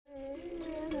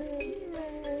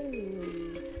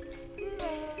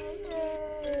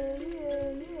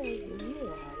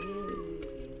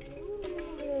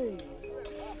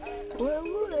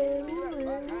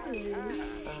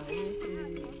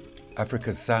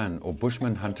Africa's San, or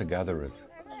Bushman hunter-gatherers,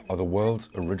 are the world's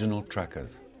original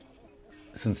trackers.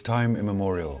 Since time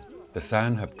immemorial, the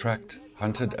San have tracked,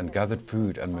 hunted and gathered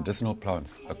food and medicinal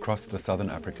plants across the southern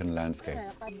African landscape.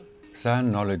 San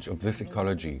knowledge of this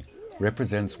ecology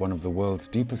represents one of the world's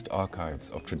deepest archives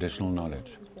of traditional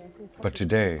knowledge. But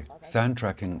today, San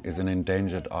tracking is an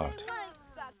endangered art.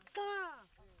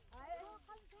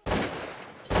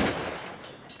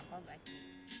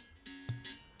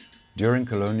 During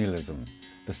colonialism,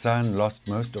 the San lost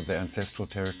most of their ancestral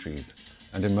territories,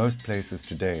 and in most places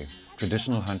today,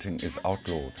 traditional hunting is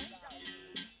outlawed.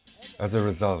 As a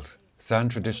result, San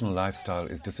traditional lifestyle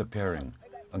is disappearing,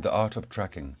 and the art of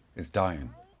tracking is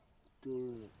dying.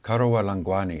 Karawa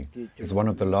Langwani is one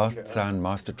of the last San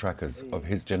master trackers of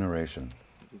his generation.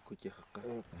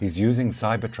 He's using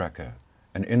Cybertracker,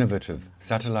 an innovative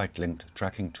satellite-linked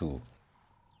tracking tool.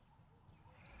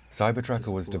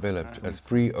 Cybertracker was developed as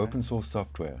free open-source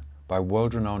software by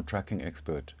world-renowned tracking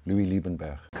expert Louis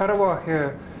Liebenberg. Karawa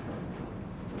here,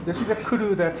 this is a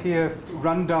kudu that he have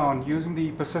run down using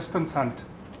the persistence hunt,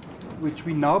 which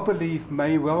we now believe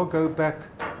may well go back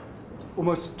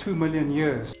almost 2 million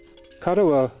years.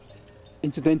 Karawa,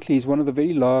 incidentally, is one of the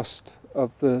very last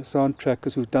of the San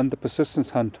trackers who've done the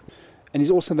persistence hunt, and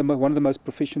he's also one of the most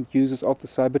proficient users of the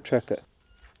Cybertracker.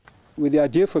 Where the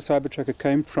idea for Cybertracker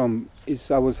came from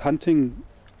is I was hunting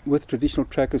with traditional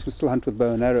trackers who still hunt with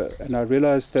bow and arrow, and I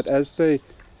realized that as they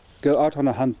go out on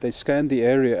a hunt, they scan the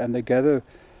area and they gather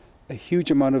a huge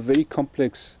amount of very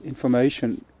complex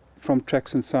information from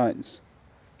tracks and signs,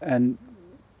 and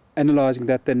analyzing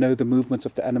that, they know the movements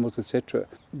of the animals, etc.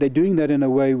 They're doing that in a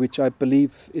way which I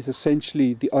believe is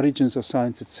essentially the origins of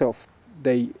science itself.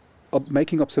 They are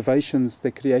making observations,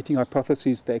 they're creating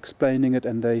hypotheses, they're explaining it,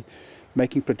 and they're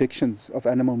making predictions of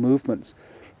animal movements.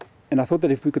 And I thought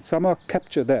that if we could somehow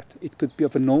capture that, it could be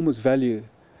of enormous value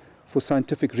for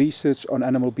scientific research on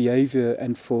animal behavior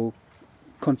and for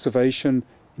conservation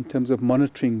in terms of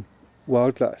monitoring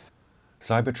wildlife.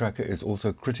 Cybertracker is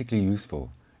also critically useful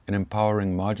in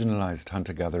empowering marginalized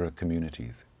hunter-gatherer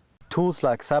communities. Tools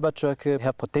like Cybertracker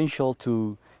have potential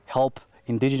to help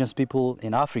indigenous people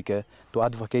in Africa to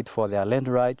advocate for their land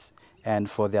rights and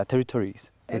for their territories.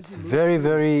 It's very,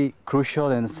 very crucial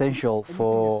and essential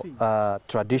for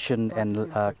tradition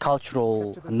and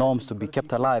cultural norms to be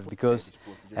kept alive, because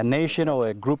a nation or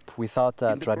a group without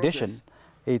tradition,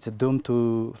 it's doomed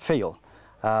to fail.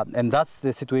 And that's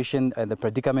the situation and the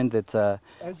predicament that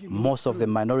most of the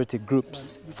minority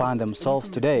groups find themselves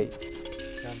today.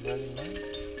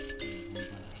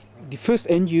 The first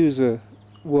end user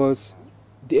was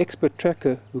the expert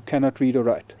tracker who cannot read or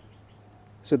write.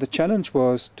 So the challenge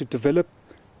was to develop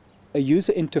a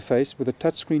user interface with a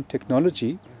touchscreen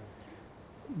technology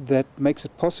that makes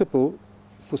it possible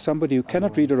for somebody who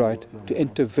cannot read or write to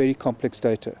enter very complex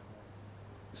data.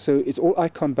 So it's all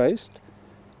icon-based.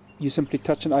 You simply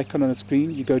touch an icon on a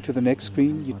screen, you go to the next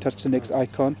screen, you touch the next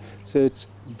icon. So it's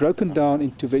broken down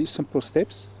into very simple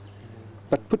steps,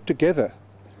 but put together,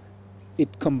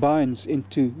 it combines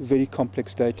into very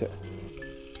complex data.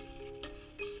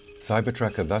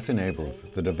 Cybertracker thus enables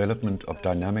the development of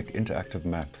dynamic interactive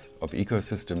maps of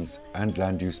ecosystems and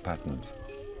land use patterns.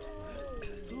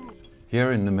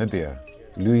 Here in Namibia,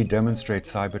 Louis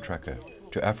demonstrates Cybertracker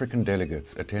to African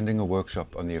delegates attending a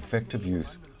workshop on the effective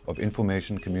use of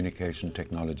information communication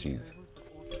technologies.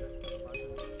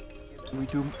 We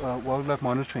do wildlife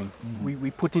monitoring.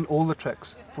 We put in all the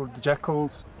tracks for the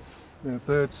jackals, the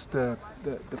birds, the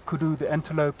kudu, the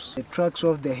antelopes. The tracks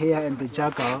of the hare and the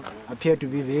jackal appear to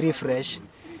be very fresh.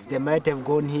 They might have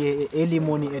gone here early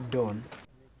morning at dawn.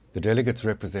 The delegates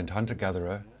represent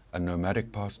hunter-gatherer and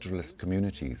nomadic pastoralist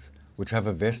communities which have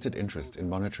a vested interest in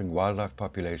monitoring wildlife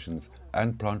populations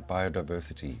and plant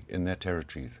biodiversity in their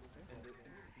territories.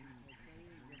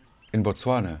 In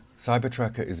Botswana,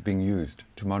 Cybertracker is being used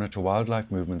to monitor wildlife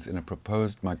movements in a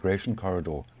proposed migration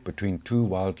corridor between two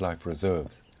wildlife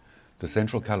reserves, the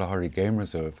Central Kalahari Game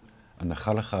Reserve and the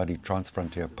Kgalagadi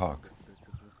Transfrontier Park.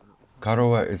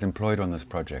 Karawa is employed on this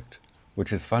project,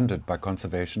 which is funded by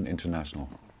Conservation International.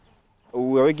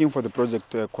 We are working for the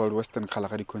project called Western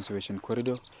Kalahari Conservation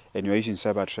Corridor, and we are using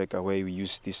Cybertracker, where we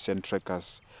use these scent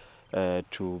trackers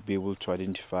to be able to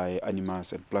identify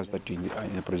animals and plants that are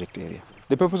in the project area.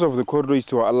 The purpose of the corridor is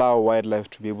to allow wildlife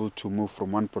to be able to move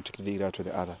from one protected area to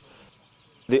the other.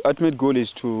 The ultimate goal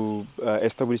is to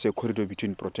establish a corridor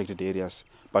between protected areas,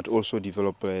 but also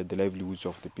develop the livelihoods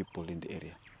of the people in the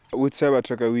area. With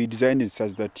Cybertracker, we designed it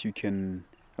such that you can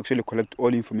actually collect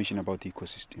all information about the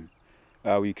ecosystem.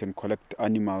 We can collect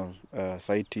animal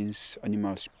sightings,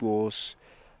 animal spores,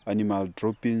 animal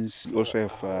droppings. We also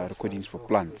have recordings for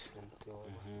plants.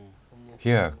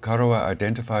 Here, Karoa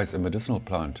identifies a medicinal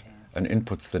plant and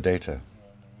inputs the data.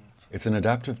 It's an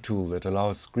adaptive tool that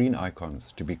allows screen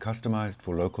icons to be customized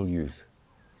for local use.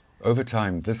 Over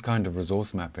time, this kind of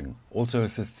resource mapping also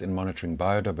assists in monitoring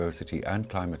biodiversity and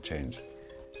climate change.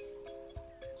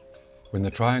 When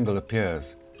the triangle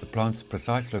appears, the plant's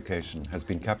precise location has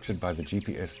been captured by the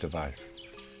GPS device.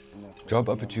 Job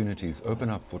opportunities open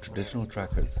up for traditional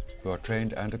trackers who are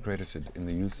trained and accredited in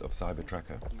the use of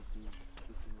Cybertracker.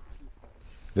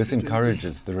 This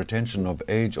encourages the retention of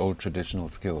age-old traditional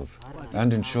skills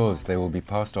and ensures they will be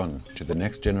passed on to the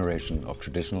next generation of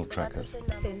traditional trackers.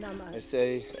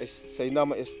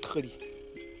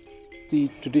 The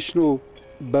traditional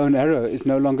bow and arrow is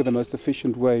no longer the most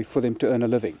efficient way for them to earn a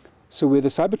living. So where the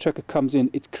Cybertracker comes in,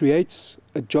 it creates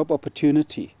a job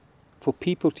opportunity for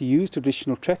people to use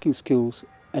traditional tracking skills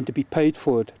and to be paid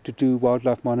for it to do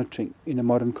wildlife monitoring in a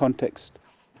modern context.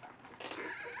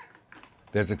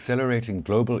 There's accelerating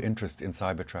global interest in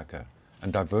Cybertracker,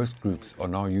 and diverse groups are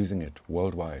now using it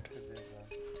worldwide.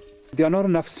 There are not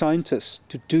enough scientists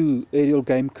to do aerial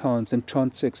game counts and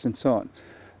transects and so on,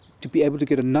 to be able to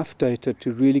get enough data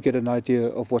to really get an idea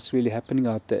of what's really happening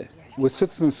out there. With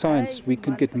citizen science, we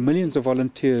can get millions of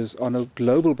volunteers on a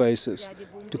global basis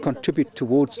to contribute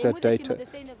towards that data.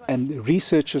 And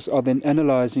researchers are then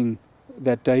analysing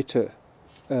that data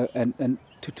and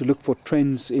to look for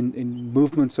trends in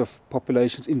movements of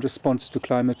populations in response to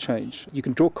climate change. You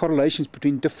can draw correlations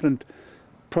between different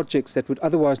projects that would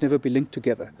otherwise never be linked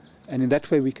together. And in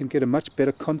that way we can get a much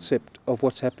better concept of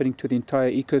what's happening to the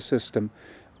entire ecosystem.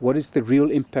 What is the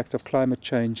real impact of climate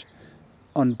change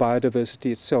on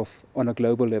biodiversity itself on a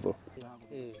global level?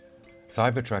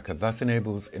 Cybertracker thus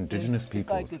enables indigenous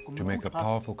peoples to make a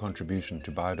powerful contribution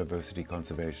to biodiversity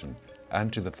conservation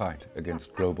and to the fight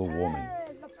against global warming.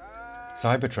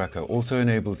 Cybertracker also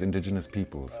enables indigenous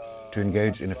peoples to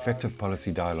engage in effective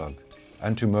policy dialogue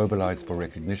and to mobilize for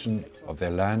recognition of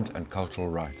their land and cultural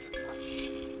rights.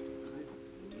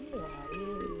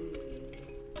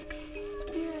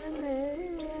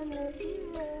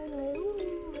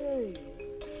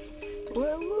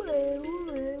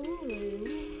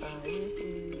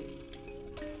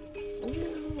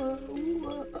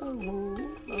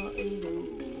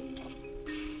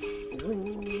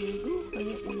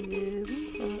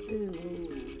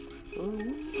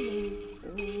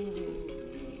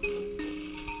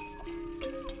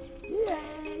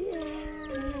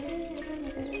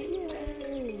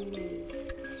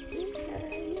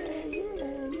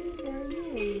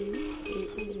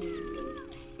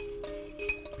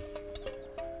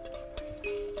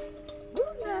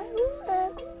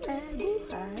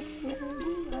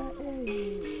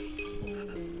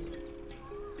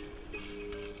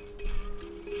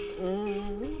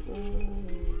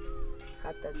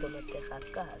 Hata tomate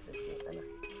haka hasa si ana.